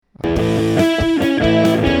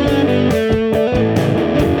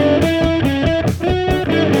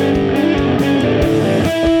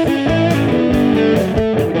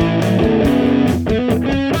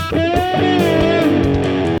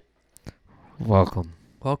Welcome.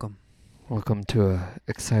 Welcome. Welcome to a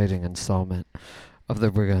exciting installment of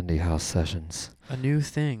the Burgundy House Sessions. A new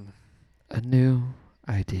thing. A new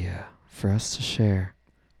idea for us to share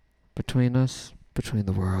between us, between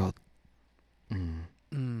the world.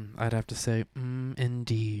 I'd have to say,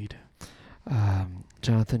 indeed.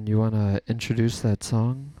 Jonathan, you want to introduce that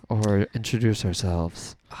song or introduce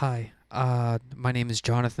ourselves? Hi. My name is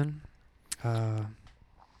Jonathan. I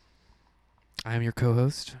am your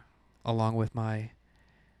co-host, along with my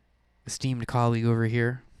esteemed colleague over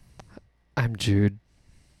here. I'm Jude.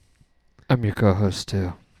 I'm your co-host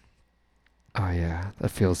too. Oh yeah, that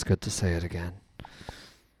feels good to say it again.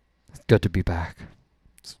 It's good to be back.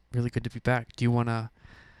 It's really good to be back. Do you want to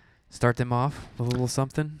start them off with a little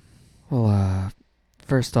something? Well,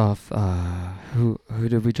 first off, who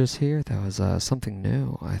did we just hear? That was something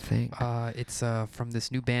new, I think. It's from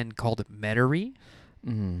this new band called Metairie.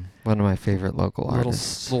 One of my favorite local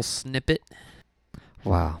artists. Little snippet.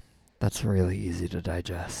 Wow, that's really easy to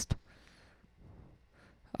digest.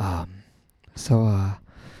 So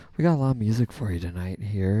we got a lot of music for you tonight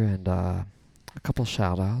here, and a couple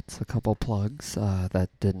shout-outs, a couple plugs that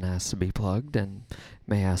didn't ask to be plugged, and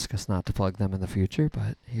may ask us not to plug them in the future,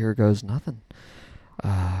 but here goes nothing.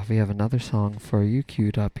 We have another song for you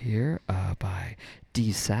queued up here by D.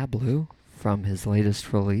 Sablu from his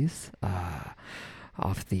latest release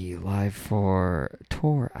off the Live for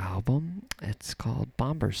Tour album. It's called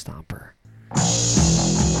Bomber Stomper.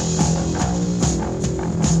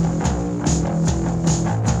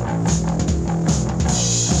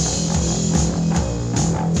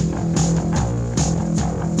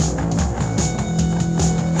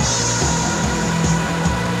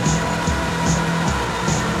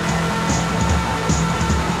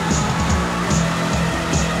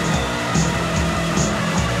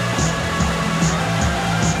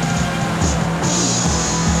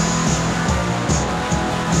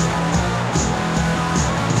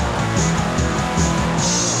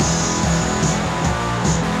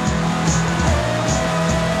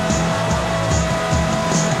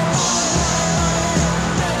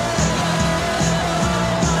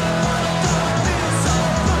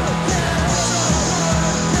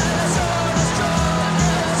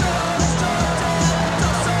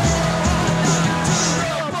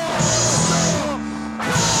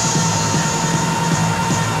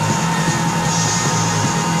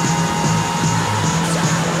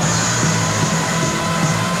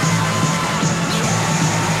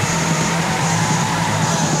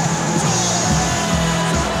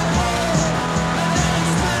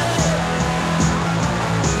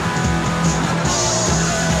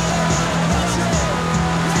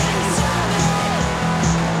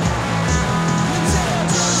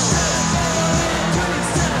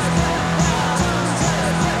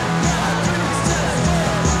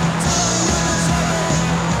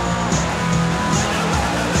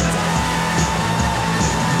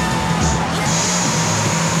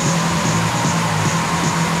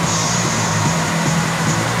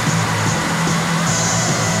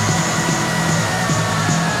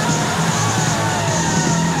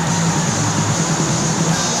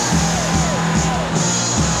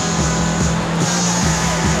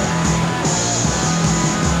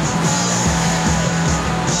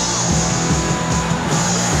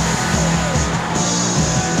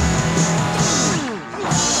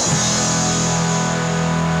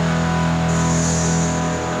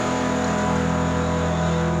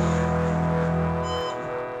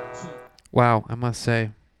 Wow, I must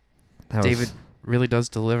say, David really does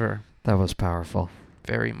deliver. That was powerful.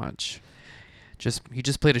 Very much. He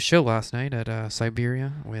just played a show last night at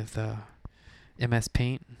Siberia with MS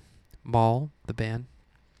Paint, Maul, the band.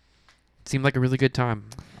 Seemed like a really good time.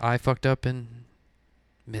 I fucked up and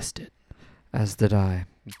missed it. As did I.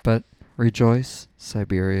 But rejoice,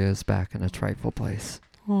 Siberia is back in its rightful place.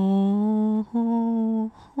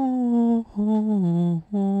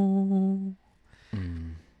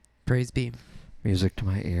 Praise be. Music to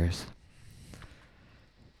my ears.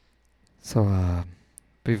 So,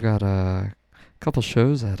 we've got a couple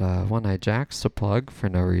shows at One Eye Jack's to plug for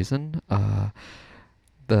no reason.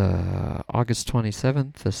 The August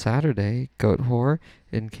 27th, the Saturday, Goat Whore,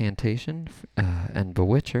 Incantation, and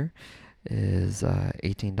Bewitcher is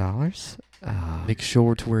 $18. Make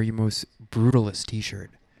sure to wear your most brutalist t-shirt.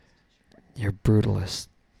 Your brutalist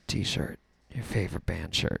t-shirt. Your favorite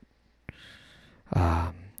band shirt.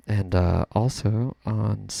 And also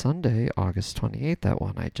on Sunday, August 28th at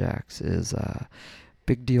One Eye Jack's is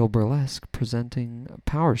Big Deal Burlesque presenting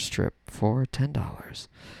Power Strip for $10.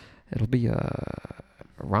 It'll be a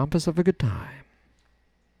rompus of a good time.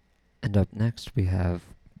 And up next we have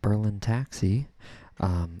Berlin Taxi,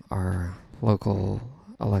 our local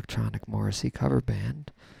electronic Morrissey cover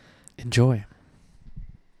band. Enjoy.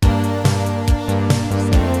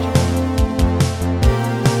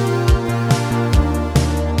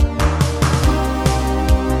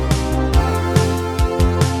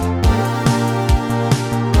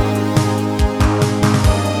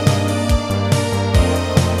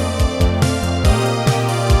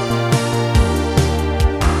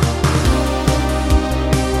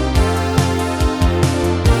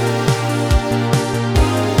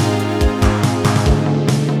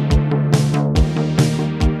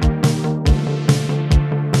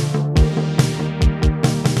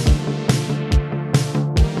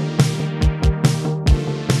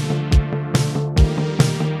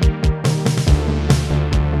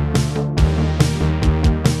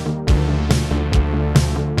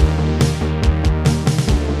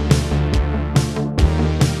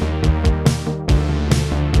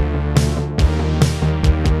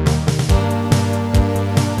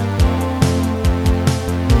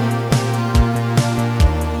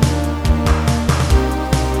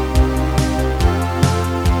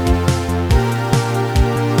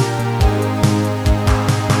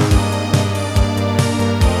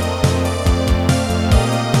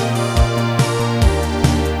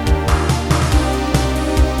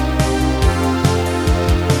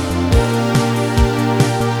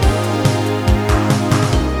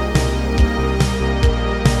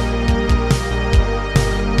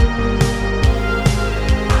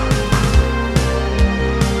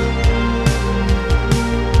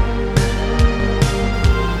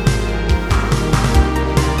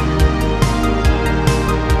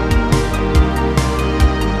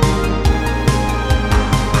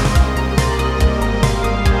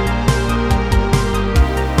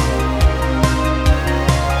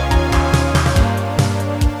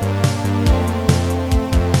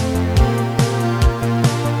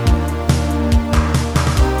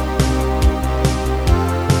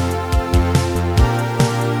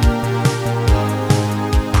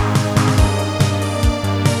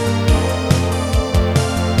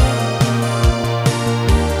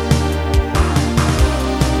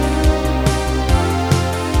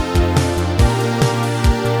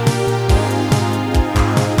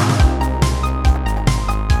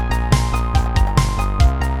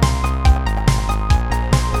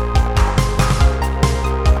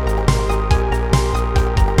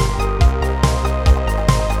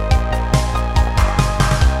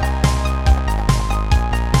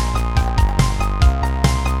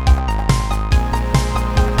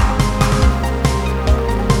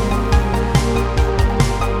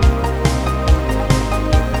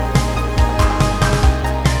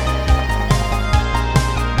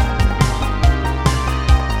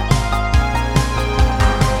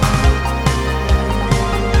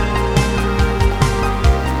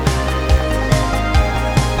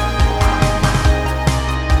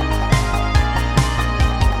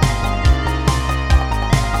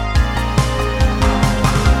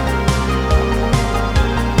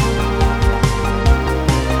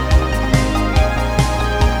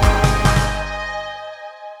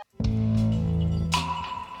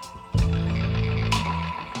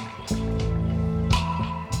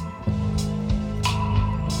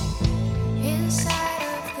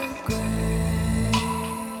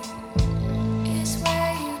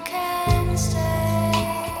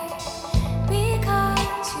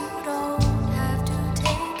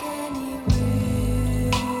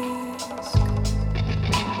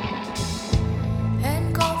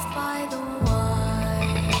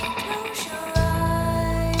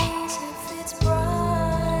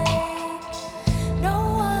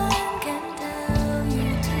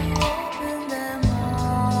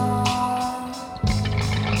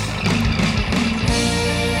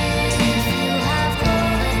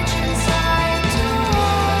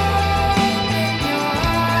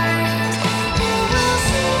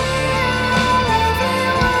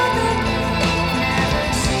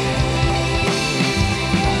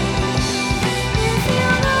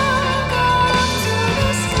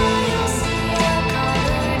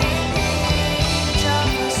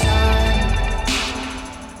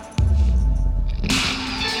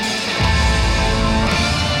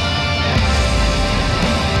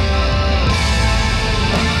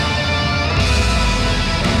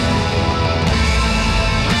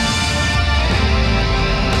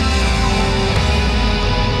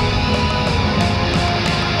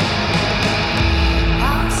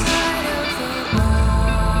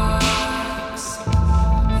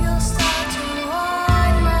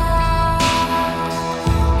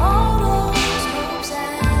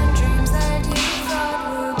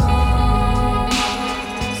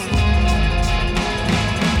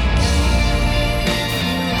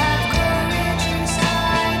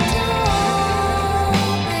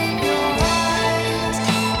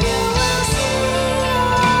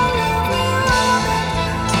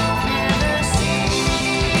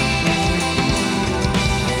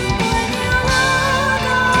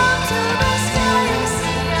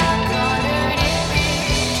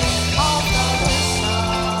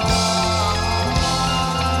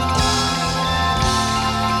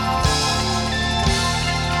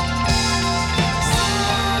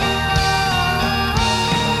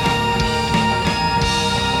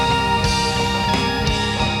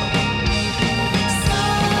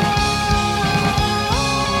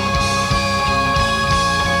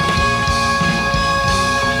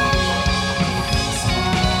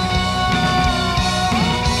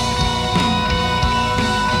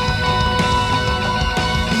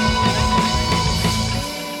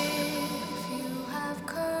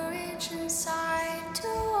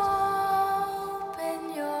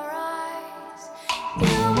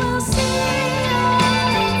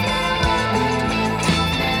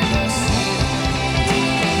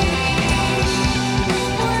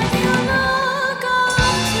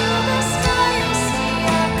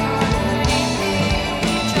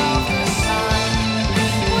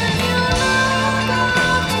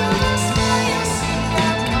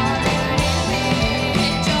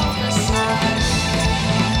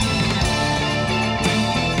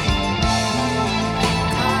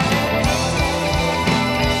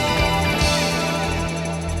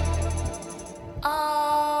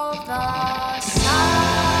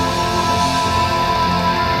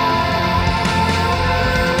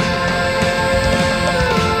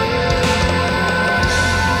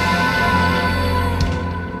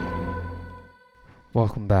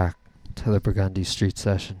 Welcome back to the Burgundy Street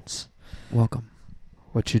Sessions. Welcome.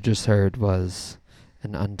 What you just heard was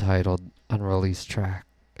an untitled, unreleased track,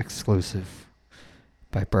 exclusive,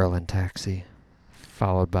 by Berlin Taxi,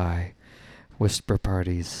 followed by Whisper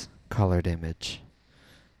Party's Colored Image.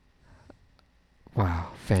 Wow,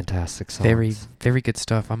 fantastic songs. Very, very good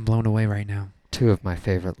stuff. I'm blown away right now. Two of my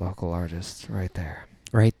favorite local artists right there.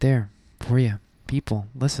 Right there for you. People,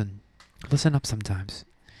 listen. Listen up sometimes.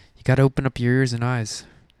 You got to open up your ears and eyes.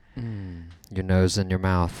 Your nose and your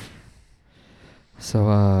mouth. So,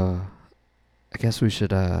 I guess we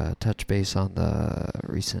should touch base on the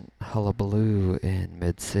recent hullabaloo in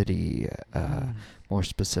Mid-City, more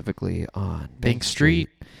specifically on Bank Street.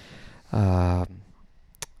 We want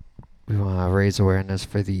to raise awareness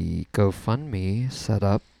for the GoFundMe set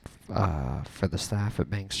up for the staff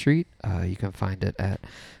at Bank Street. You can find it at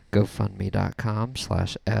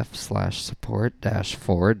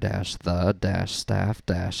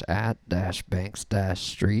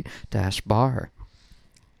gofundme.com/f/support-the-staff-at-banks-street-bar.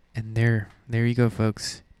 And there you go,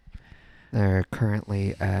 folks. They're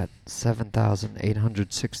currently at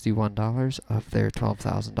 $7,861 of their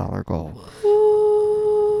 $12,000 goal.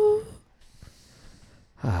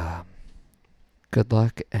 Good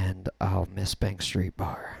luck, and I'll miss Bank Street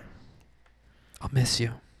Bar. I'll miss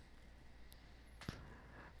you.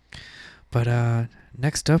 But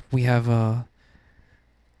next up, we have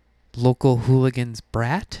local hooligans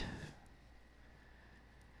Brat.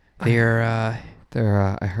 They're I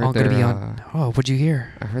heard all they're gonna be on. Oh, what'd you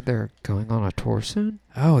hear? I heard they're going on a tour soon.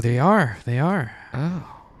 Oh, they are. They are.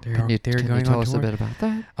 Oh, They're can you going tell on us tour. a bit about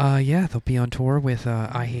that? Yeah, they'll be on tour with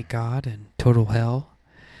I Hate God and Total Hell.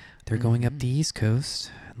 They're going up the East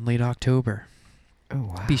Coast in late October.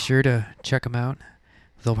 Oh wow! Be sure to check them out.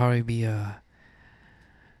 They'll probably be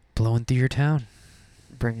blowing through your town.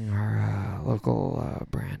 Bringing our local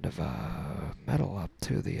brand of metal up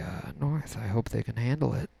to the north. I hope they can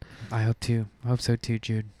handle it. I hope so too,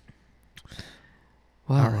 Jude.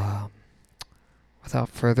 Well, Alright. Without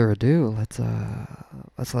further ado, let's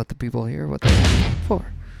let the people hear what they're looking for.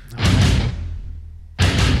 All right.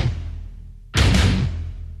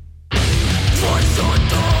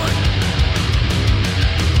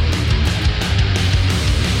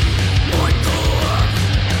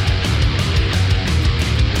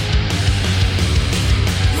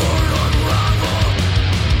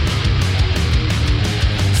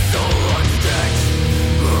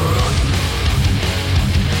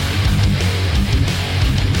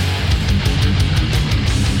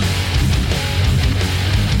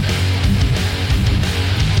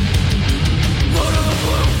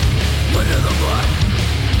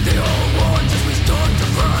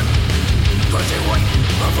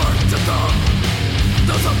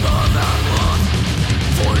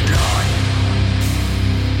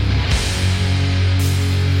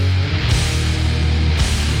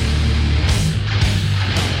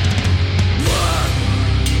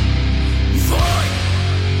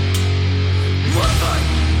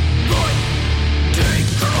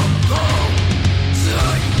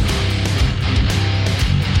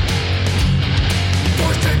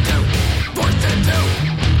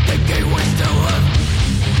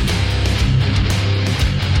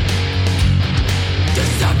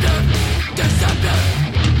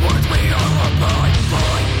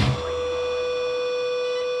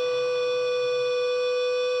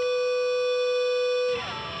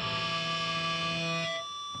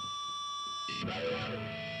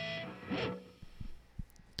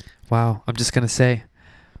 Wow, I'm just gonna say, I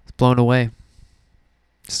was blown away.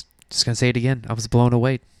 Just gonna say it again. I was blown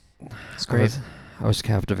away. It's great. I was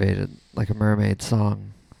captivated, like a mermaid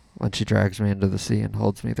song, when she drags me into the sea and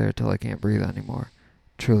holds me there till I can't breathe anymore.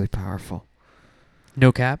 Truly powerful.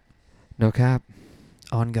 No cap. No cap.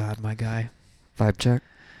 On God, my guy. Vibe check.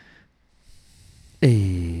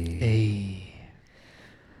 Hey. Hey.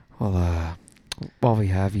 Well, while we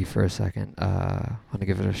have you for a second, I want to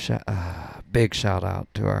give it a big shout out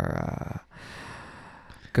to our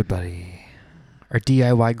good buddy, Our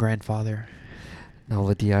DIY grandfather,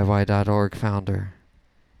 NOLADIY.org founder,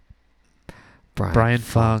 Brian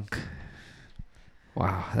Funk.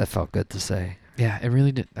 Wow, that felt good to say. Yeah, it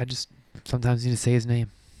really did. I just sometimes need to say his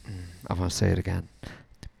name. I'm going to say it again.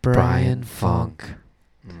 Brian Funk.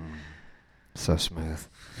 So smooth.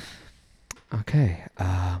 Okay,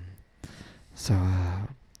 so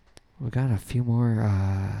we got a few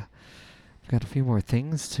more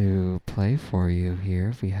things to play for you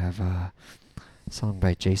here. We have a song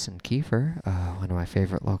by Jason Kiefer, one of my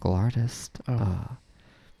favorite local artists.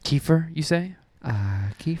 Kiefer, you say?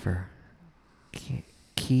 Kiefer.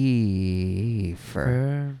 Kiefer.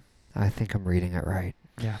 I think I'm reading it right.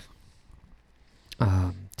 Yeah.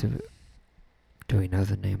 Do we know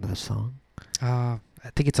the name of the song? I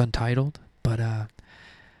think it's untitled, but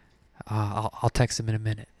I'll text him in a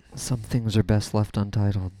minute. Some things are best left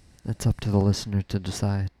untitled. It's up to the listener to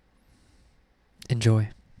decide. Enjoy.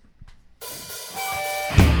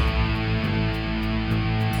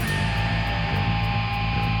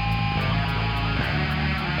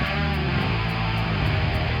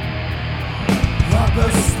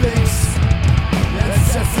 Harper speaks, it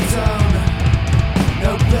sets the tone.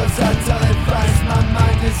 No pills are dull advice, my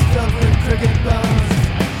mind is filled with cricket bones.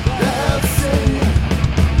 The health sea,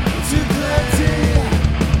 too plenty,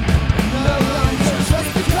 no longer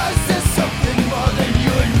just because there's something more than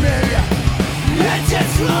you and me. It's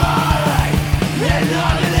just right, and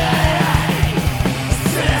harmony.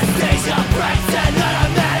 Synesthesia breaks and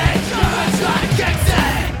automatic, electronic kicks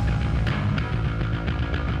in.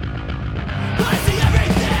 I see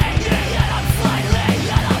everything, yet I'm slightly,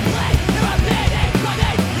 yet I'm late. You're a meaning from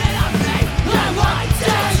me, and I'm me. I want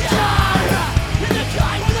danger. In the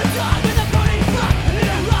kind with the dog, in the booty fuck. In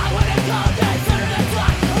the rock with the cold, and turn the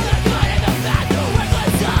clock. On the good and the bad, the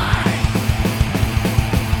worthless die.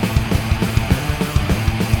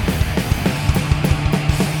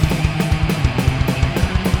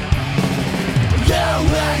 You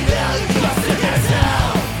and me, busted as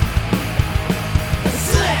hell.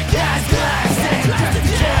 Slick as glass and dressed to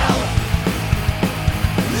kill.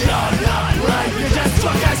 You're not right, you're just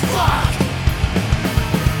drunk as fuck.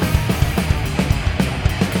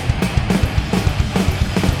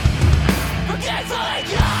 Forgetfully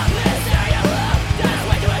gone, this area look, that's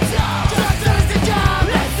way to atone. Just as the job,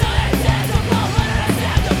 it's so insensible,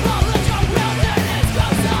 ununderstandable. Let your wilderness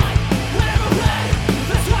goes on. Whatever way,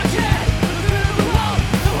 let's watch it. The beautiful world,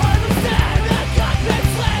 the horrible stand. The cockpit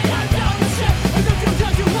slate, I'm down the ship. And the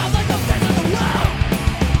future you out like the fish on the well.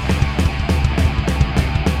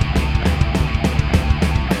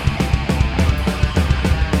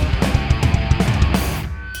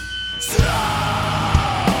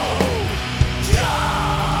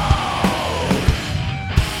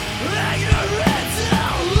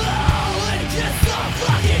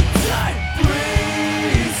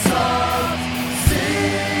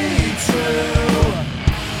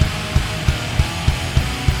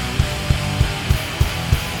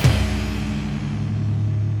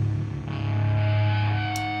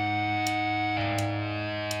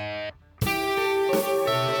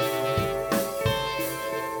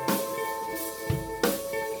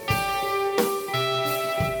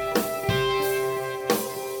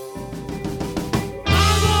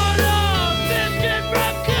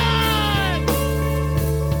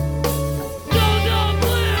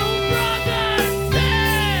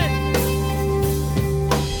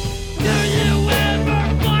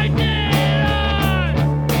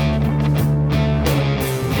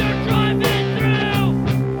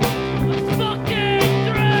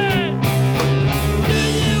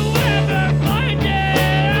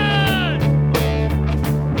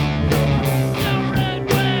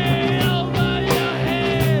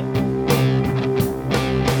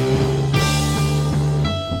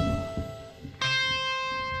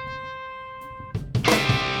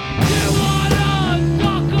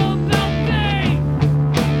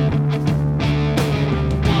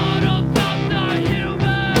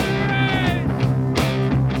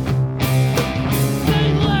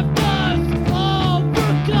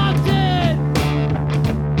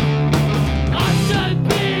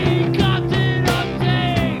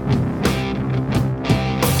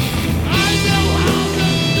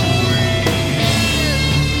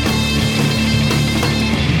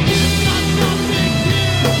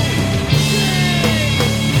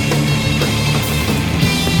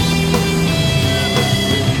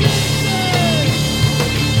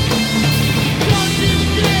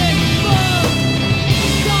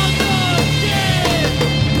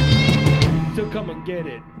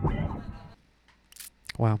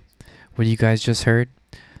 Wow. What you guys just heard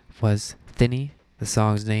was Thinny. The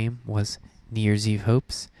song's name was New Year's Eve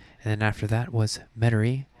Hopes. And then after that was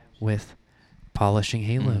Metairie with Polishing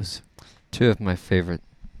Halos. Two of my favorite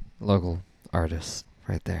local artists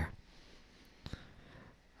right there.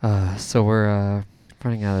 So we're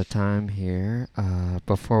running out of time here.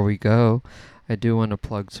 Before we go, I do want to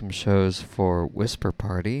plug some shows for Whisper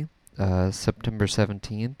Party. September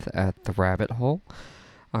 17th at the Rabbit Hole,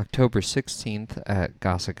 October 16th at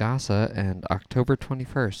Gasa Gasa, and October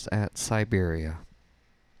 21st at Siberia.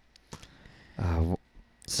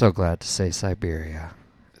 So glad to say Siberia.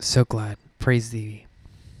 So glad. Praise thee.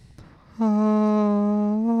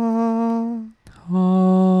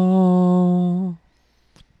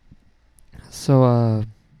 So,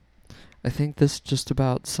 I think this just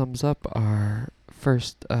about sums up our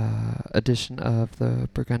first edition of the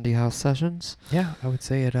Burgundy House Sessions. Yeah, I would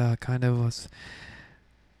say it kind of was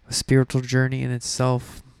a spiritual journey in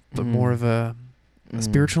itself, but more of a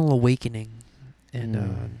spiritual awakening and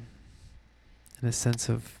a sense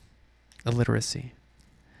of illiteracy.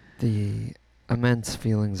 The immense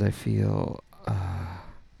feelings I feel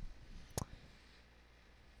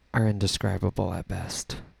are indescribable at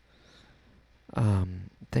best.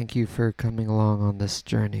 Thank you for coming along on this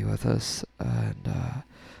journey with us, and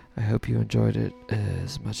I hope you enjoyed it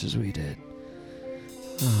as much as we did.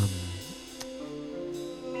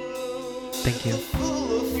 Thank you.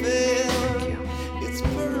 Thank you. It's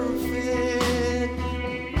perfect.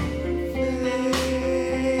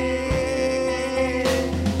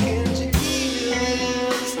 Can't you hear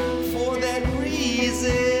this? For that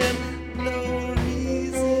reason, no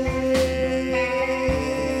reason.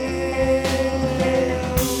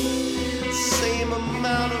 Same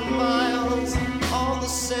amount of miles on the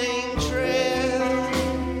same trail.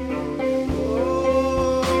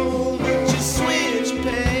 Oh, but you switch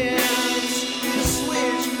paths. You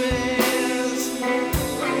switch paths.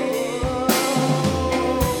 Oh,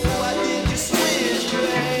 why did you switch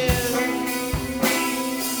paths?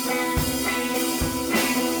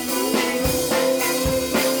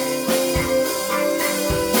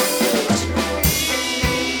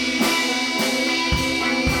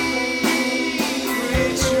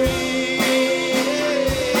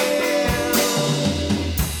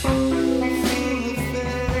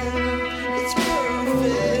 It's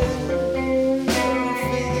perfect.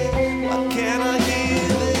 Why can't I